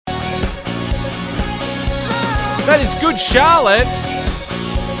That is Good Charlotte.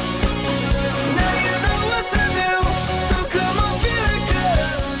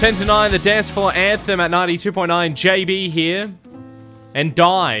 10 to 9, the dance floor anthem at 92.9. JB here. And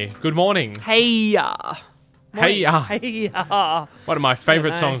Di, good morning. Hey Hey Hey One of my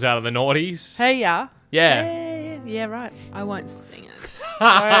favourite songs out of the noughties. Hey Yeah. Yeah, right. I won't sing it.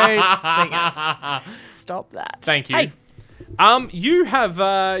 Don't sing it. Stop that. Thank you. Hey.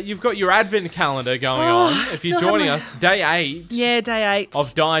 You've got your advent calendar going on. If you're joining us, day 8. Yeah, day 8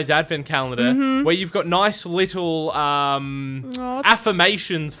 of Di's advent calendar, where you've got nice little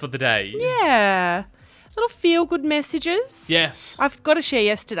affirmations for the day. Yeah. Little feel-good messages. Yes. I've got to share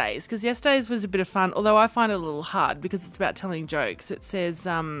yesterday's, because yesterday's was a bit of fun, although I find it a little hard because it's about telling jokes. It says,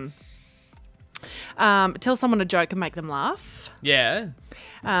 tell someone a joke and make them laugh. Yeah.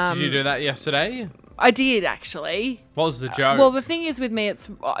 Did you do that yesterday? I did, actually. What was the joke? Well, the thing is with me, it's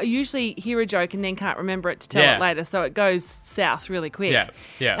I usually hear a joke and then can't remember it to tell it later, so it goes south really quick.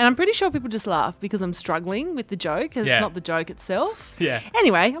 Yeah. And I'm pretty sure people just laugh because I'm struggling with the joke and it's not the joke itself. Yeah.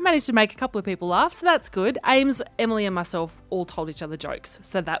 Anyway, I managed to make a couple of people laugh, so that's good. Ames, Emily and myself all told each other jokes,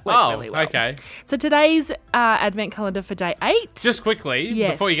 so that went really well. Okay. So today's advent calendar for day 8. Just quickly,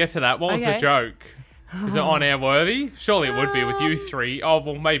 before you get to that, what was the joke? Is it on-air worthy? Surely it would be with you three. Oh,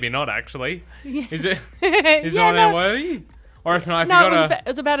 well, maybe not, actually. Yeah. Is it on-air worthy? Or if not, if you got it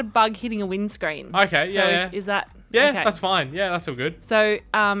was about a bug hitting a windscreen. Okay, yeah. Is that... Yeah, okay. That's fine. Yeah, that's all good. So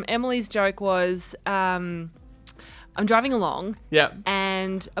Emily's joke was, I'm driving along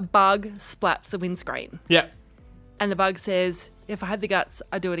and a bug splats the windscreen. Yeah. And the bug says, if I had the guts,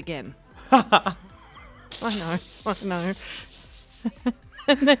 I'd do it again. I know.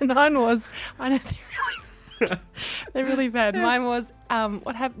 And then mine was, I know they're really bad. Mine was,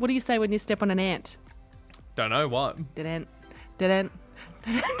 what do you say when you step on an ant? Don't know what. Didn't.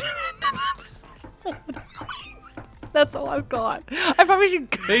 That's all I've got. I probably should.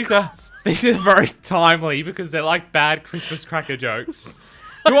 These are very timely because they're like bad Christmas cracker jokes.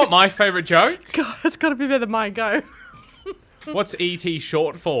 Do you want my favourite joke? God, it's got to be better than mine. Go. What's E.T.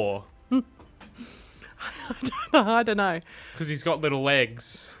 short for? I don't know. Because he's got little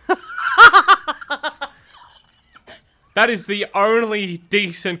legs. That is the only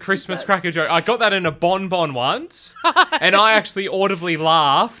decent Christmas cracker joke. I got that in a bonbon once, and I actually audibly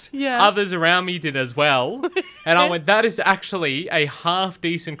laughed. Yeah. Others around me did as well. And I went, that is actually a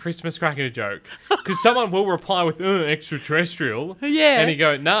half-decent Christmas cracker joke. Because someone will reply with, extraterrestrial. Yeah. And you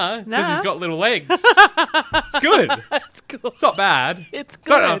go, nah, because he's got little legs. It's good. It's good. It's not bad. It's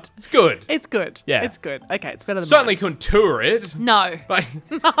good. It's good. It's good. Yeah. It's good. Okay, it's better than Certainly mine. couldn't tour it. No. But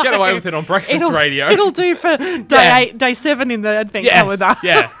get away with it on breakfast radio. It'll do for day 7 in the advent calendar.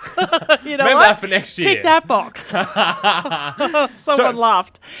 Yeah. You know Remember what? that for next year. Tick that box. Someone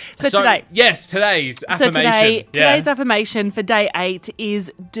laughed. So today. Yes, today's affirmation. Today's affirmation for day 8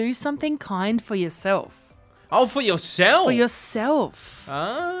 is do something kind for yourself. Oh, for yourself? For yourself.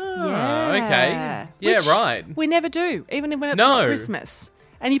 Ah, Yeah. okay. Yeah, Which right. We never do, even when it's not Christmas.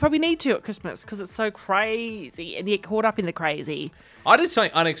 And you probably need to at Christmas because it's so crazy and you get caught up in the crazy. I did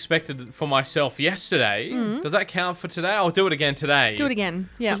something unexpected for myself yesterday. Does that count for today? I'll do it again today. Do it again,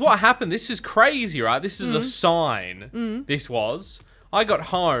 yeah. Because what happened, this is crazy, right? This is a sign. This was. I got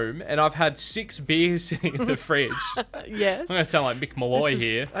home and I've had 6 beers sitting in the fridge. Yes. I'm going to sound like Mick Malloy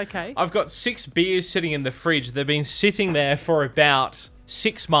here. Okay. I've got 6 beers sitting in the fridge. They've been sitting there for about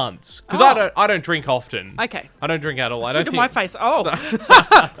 6 months. Because I don't drink often. Okay. I don't drink at all. I don't Look at think... my face. Oh.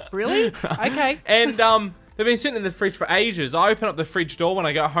 Really? Okay. And they've been sitting in the fridge for ages. I opened up the fridge door when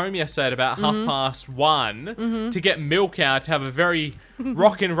I got home yesterday at about 1:30 to get milk out to have a very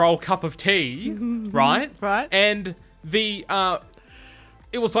rock and roll cup of tea, right? Right. And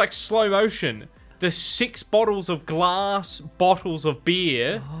it was like slow motion. The 6 bottles of bottles of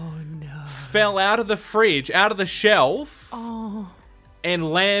beer fell out of the fridge, out of the shelf,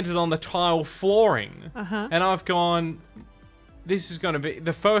 and landed on the tile flooring. And I've gone, this is going to be...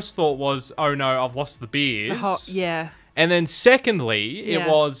 The first thought was, oh no, I've lost the beers. Yeah. And then secondly, it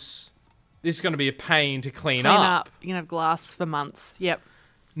was, this is going to be a pain to clean up. You're going to have glass for months. Yep.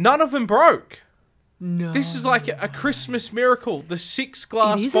 None of them broke. No. This is like a Christmas miracle. The 6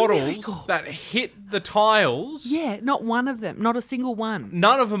 glass bottles that hit the tiles. Yeah, not one of them. Not a single one.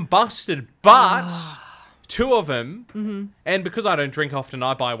 None of them busted, but 2 of them, and because I don't drink often,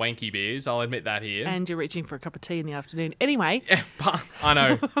 I buy wanky beers. I'll admit that here. And you're reaching for a cup of tea in the afternoon. Anyway. Yeah, but I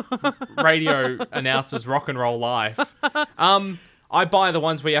know. Radio announces rock and roll life. I buy the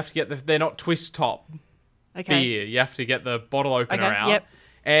ones where you have to get they're not twist top beer. You have to get the bottle opener out. Yep.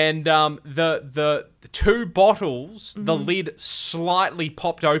 And the 2 bottles, the lid slightly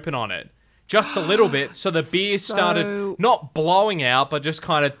popped open on it. just a little bit. So the beer started not blowing out, but just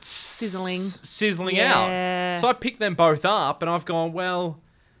kind of sizzling out. So I picked them both up, and I've gone, well,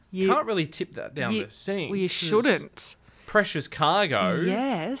 can't really tip that down the sink. Well, you shouldn't. Precious cargo.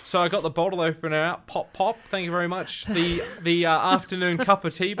 Yes. So I got the bottle opener out. Pop, pop. Thank you very much. The afternoon cup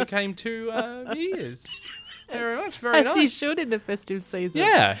of tea became 2 beers. Very much, very nice. As you should in the festive season.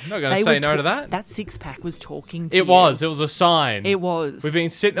 Yeah, not going to say no to that. That 6-pack was talking to you. It was a sign. It was. We've been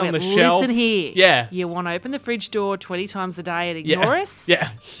sitting on the shelf. Listen here. Yeah. You want to open the fridge door 20 times a day and ignore us? Yeah.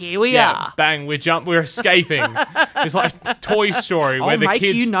 Here we are. Bang, we're escaping. It's like Toy Story where the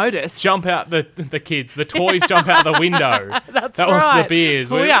kids jump out, the toys jump out the window. That was the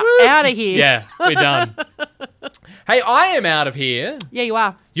beers. We are out of here. Yeah, we're done. Hey, I am out of here. Yeah, you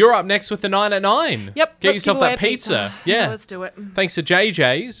are. You're up next with the 9 at 9. Yep. Get yourself that pizza. Yeah. Let's do it. Thanks to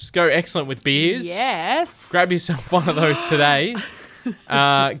JJ's. Go excellent with beers. Yes. Grab yourself one of those today.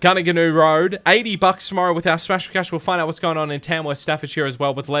 Gunnaganu Road. $80 tomorrow with our Smash for Cash. We'll find out what's going on in Tamworth, Staffordshire as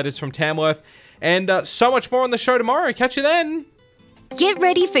well with letters from Tamworth. And so much more on the show tomorrow. Catch you then. Get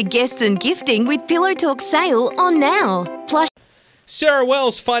ready for guests and gifting with Pillow Talk sale on now. Plus, Sarah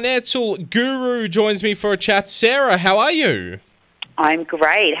Wells, financial guru, joins me for a chat. Sarah, how are you? I'm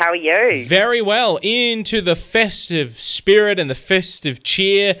great. How are you? Very well. Into the festive spirit and the festive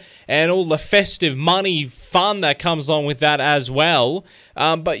cheer and all the festive money fun that comes along with that as well.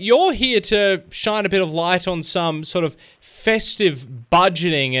 But you're here to shine a bit of light on some sort of festive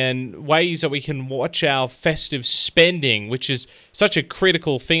budgeting and ways that we can watch our festive spending, which is such a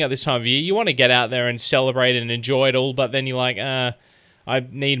critical thing at this time of year. You want to get out there and celebrate and enjoy it all, but then you're like, I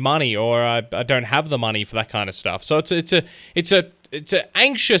need money, or I don't have the money for that kind of stuff. So it's an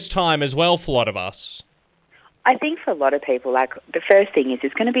anxious time as well for a lot of us. I think for a lot of people, like, the first thing is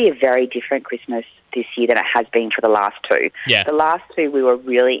it's going to be a very different Christmas this year than it has been for the last two. Yeah. The last two, we were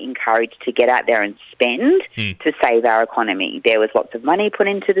really encouraged to get out there and spend to save our economy. There was lots of money put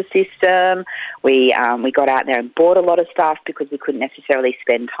into the system. We got out there and bought a lot of stuff because we couldn't necessarily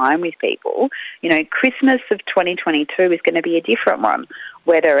spend time with people. You know, Christmas of 2022 is going to be a different one,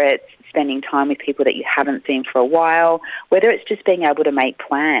 whether it's spending time with people that you haven't seen for a while, whether it's just being able to make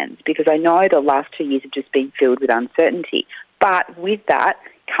plans, because I know the last 2 years have just been filled with uncertainty. But with that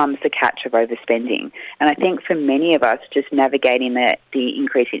comes the catch of overspending. And I think for many of us, just navigating the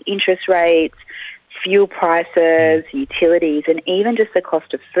increase in interest rates, fuel prices, utilities, and even just the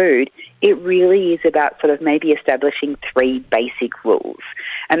cost of food, it really is about sort of maybe establishing 3 basic rules.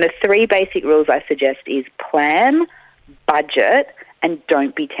 And the 3 basic rules I suggest is plan, budget, and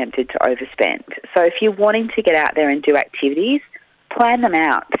don't be tempted to overspend. So if you're wanting to get out there and do activities, plan them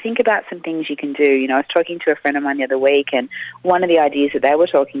out. Think about some things you can do. You know, I was talking to a friend of mine the other week, and one of the ideas that they were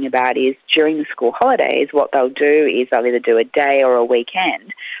talking about is during the school holidays, what they'll do is they'll either do a day or a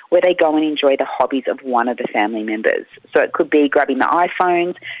weekend where they go and enjoy the hobbies of one of the family members. So it could be grabbing the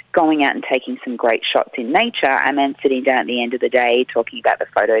iPhones, going out and taking some great shots in nature, and then sitting down at the end of the day talking about the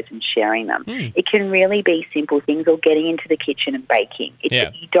photos and sharing them. It can really be simple things, or getting into the kitchen and baking.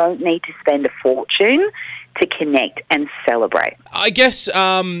 You don't need to spend a fortune to connect and celebrate. I guess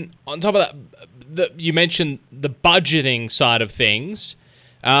on top of that, you mentioned the budgeting side of things.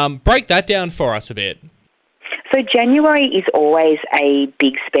 Break that down for us a bit. So January is always a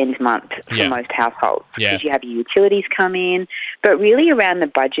big spend month for most households because you have your utilities come in. But really around the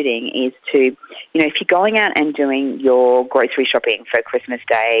budgeting is to, you know, if you're going out and doing your grocery shopping for Christmas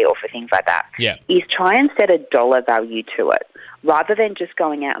Day or for things like that, is try and set a dollar value to it. Rather than just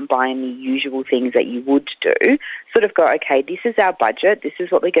going out and buying the usual things that you would do, sort of go, okay, this is our budget, this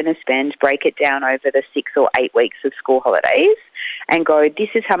is what we're going to spend, break it down over the 6 or 8 weeks of school holidays, and go, this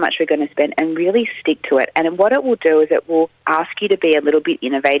is how much we're going to spend, and really stick to it. And what it will do is it will ask you to be a little bit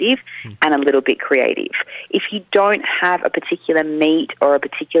innovative and a little bit creative. If you don't have a particular meat or a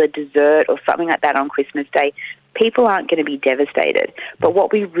particular dessert or something like that on Christmas Day, people aren't going to be devastated. But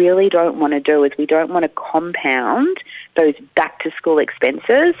what we really don't want to do is we don't want to compound those back-to-school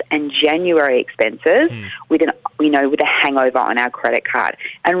expenses and January expenses with a hangover on our credit card,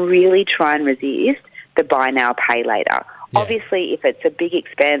 and really try and resist the buy now, pay later. Obviously, if it's a big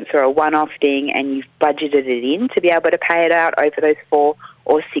expense or a one-off thing and you've budgeted it in to be able to pay it out over those 4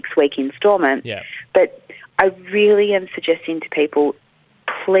 or 6 week installments. But I really am suggesting to people,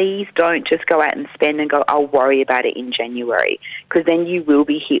 please don't just go out and spend and go, I'll worry about it in January, because then you will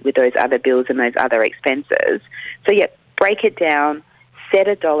be hit with those other bills and those other expenses. So, break it down, set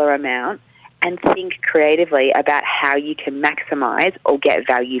a dollar amount, and think creatively about how you can maximise or get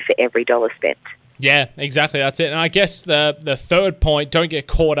value for every dollar spent. Yeah, exactly. That's it. And I guess the third point, don't get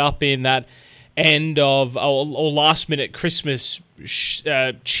caught up in that end of or last minute Christmas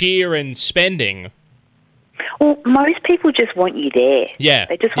cheer and spending. Well, most people just want you there. Yeah.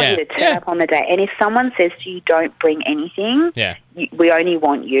 They just want you to turn up on the day. And if someone says to you, don't bring anything, we only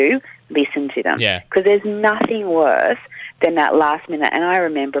want you, listen to them. Yeah. Because there's nothing worse than that last minute. And I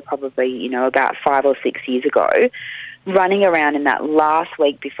remember probably, about 5 or 6 years ago, running around in that last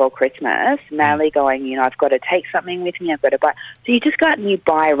week before Christmas, mainly going, I've got to take something with me, I've got to buy. So you just go out and you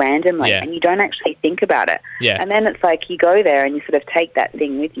buy randomly and you don't actually think about it. Yeah. And then it's like you go there and you sort of take that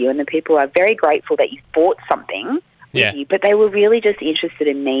thing with you, and the people are very grateful that you've bought something with you, but they were really just interested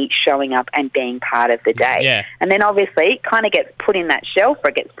in me showing up and being part of the day. Yeah. And then obviously it kind of gets put in that shelf, or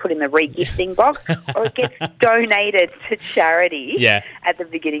it gets put in the re-gifting box, or it gets donated to charity at the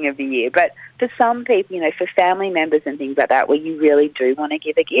beginning of the year. But for some people, for family members and things like that, where you really do want to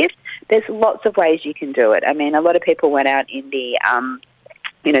give a gift, there's lots of ways you can do it. I mean, a lot of people went out in the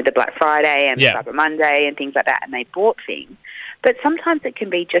the Black Friday and Cyber Monday and things like that, and they bought things. But sometimes it can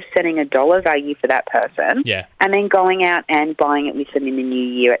be just setting a dollar value for that person and then going out and buying it with them in the new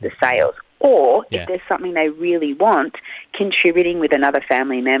year at the sales. Or, if there's something they really want, contributing with another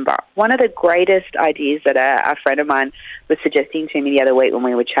family member. One of the greatest ideas that a friend of mine was suggesting to me the other week when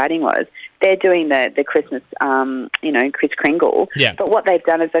we were chatting was they're doing the Christmas, Kris Kringle. Yeah. But what they've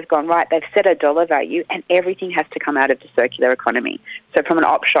done is they've gone, right, they've set a dollar value and everything has to come out of the circular economy. So from an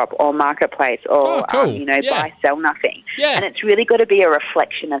op shop or marketplace or, buy, sell nothing. Yeah. And it's really got to be a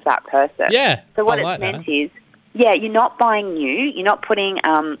reflection of that person. Yeah. So what it's meant is, you're not buying new, you're not putting,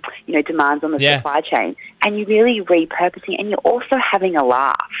 demands on the supply chain, and you're really repurposing, and you're also having a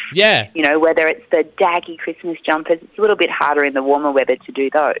laugh. Yeah. Whether it's the daggy Christmas jumpers, it's a little bit harder in the warmer weather to do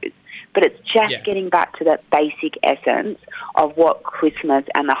those, but it's just getting back to that basic essence of what Christmas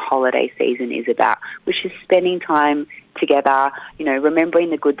and the holiday season is about, which is spending time together,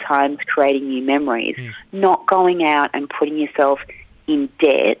 remembering the good times, creating new memories, not going out and putting yourself in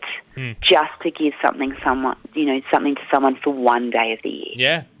debt just to give something to someone for one day of the year.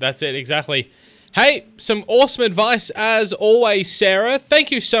 Yeah, that's it, exactly. Hey, some awesome advice as always, Sarah. Thank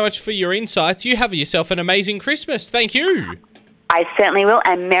you so much for your insights. You have yourself an amazing Christmas. Thank you. I certainly will,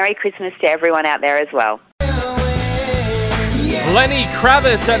 and Merry Christmas to everyone out there as well. Lenny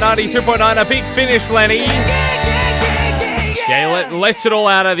Kravitz at 92.9. A big finish, Lenny. Yeah, lets it all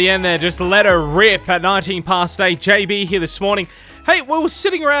out at the end there. Just let her rip at 19 past 8. JB here this morning. Hey, we were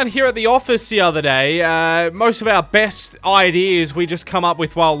sitting around here at the office the other day. Most of our best ideas we just come up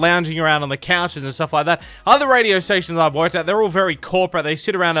with while lounging around on the couches and stuff like that. Other radio stations I've worked at, they're all very corporate. They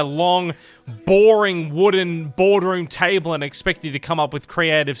sit around a long, boring wooden boardroom table and expect you to come up with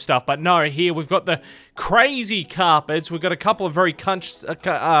creative stuff. But no, here we've got the crazy carpets. We've got a couple of very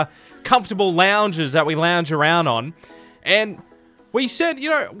comfortable lounges that we lounge around on. And we said,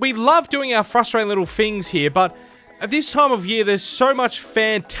 we love doing our frustrating little things here, but at this time of year, there's so much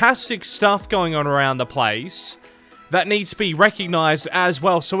fantastic stuff going on around the place that needs to be recognised as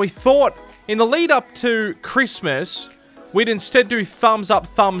well. So we thought, in the lead up to Christmas, we'd instead do thumbs up,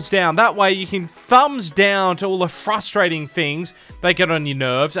 thumbs down. That way you can thumbs down to all the frustrating things that get on your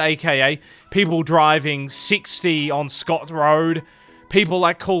nerves, aka people driving 60 on Scott Road, people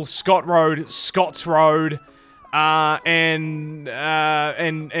that call Scott Road Scott's Road, and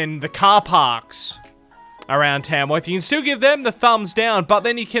the car parks around town. Well, you can still give them the thumbs down, but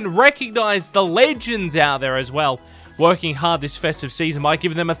then you can recognise the legends out there as well, working hard this festive season by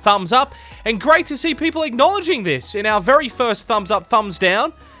giving them a thumbs up. And great to see people acknowledging this in our very first thumbs up, thumbs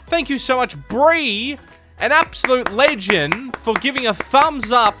down. Thank you so much, Bree, an absolute legend, for giving a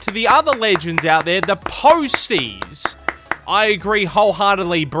thumbs up to the other legends out there, the posties. I agree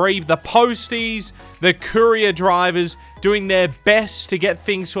wholeheartedly, Bree. The posties, the courier drivers, doing their best to get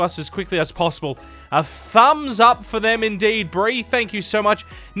things to us as quickly as possible. A thumbs up for them indeed, Bree. Thank you so much.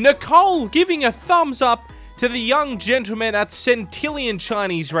 Nicole giving a thumbs up to the young gentleman at Centillion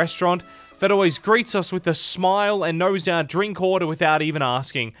Chinese restaurant that always greets us with a smile and knows our drink order without even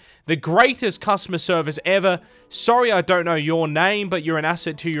asking. The greatest customer service ever. Sorry I don't know your name, but you're an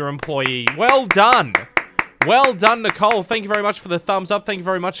asset to your employee. Well done. Well done, Nicole. Thank you very much for the thumbs up. Thank you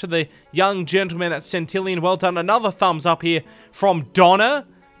very much to the young gentleman at Centillion. Well done. Another thumbs up here from Donna.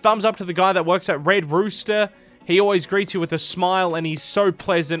 Thumbs up to the guy that works at Red Rooster. He always greets you with a smile, and he's so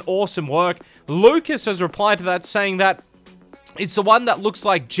pleasant. Awesome work. Lucas has replied to that, saying that it's the one that looks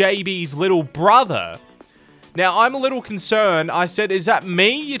like JB's little brother. Now, I'm a little concerned. I said, is that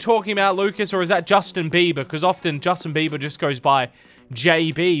me you're talking about, Lucas, or is that Justin Bieber? Because often Justin Bieber just goes by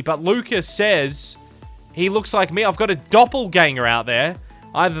JB. But Lucas says he looks like me. I've got a doppelganger out there.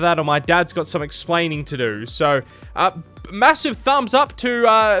 Either that or my dad's got some explaining to do. So, massive thumbs up to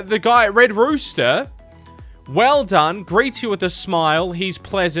the guy at Red Rooster. Well done. Greets you with a smile. He's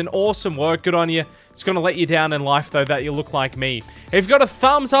pleasant. Awesome work. Good on you. It's going to let you down in life, though, that you look like me. If you've got a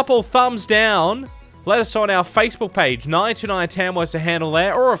thumbs up or thumbs down, let us know on our Facebook page. 929Tam was the handle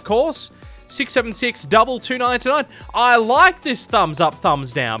there. Or, of course, 676-22929. I like this thumbs up,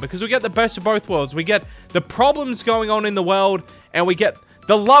 thumbs down, because we get the best of both worlds. We get the problems going on in the world, and we get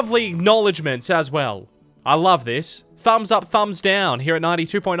the lovely acknowledgements as well. I love this. Thumbs up, thumbs down here at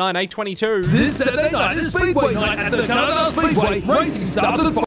 92.9, 822. This Saturday night is Speedway night at the Canada Speedway. Racing starts at 5.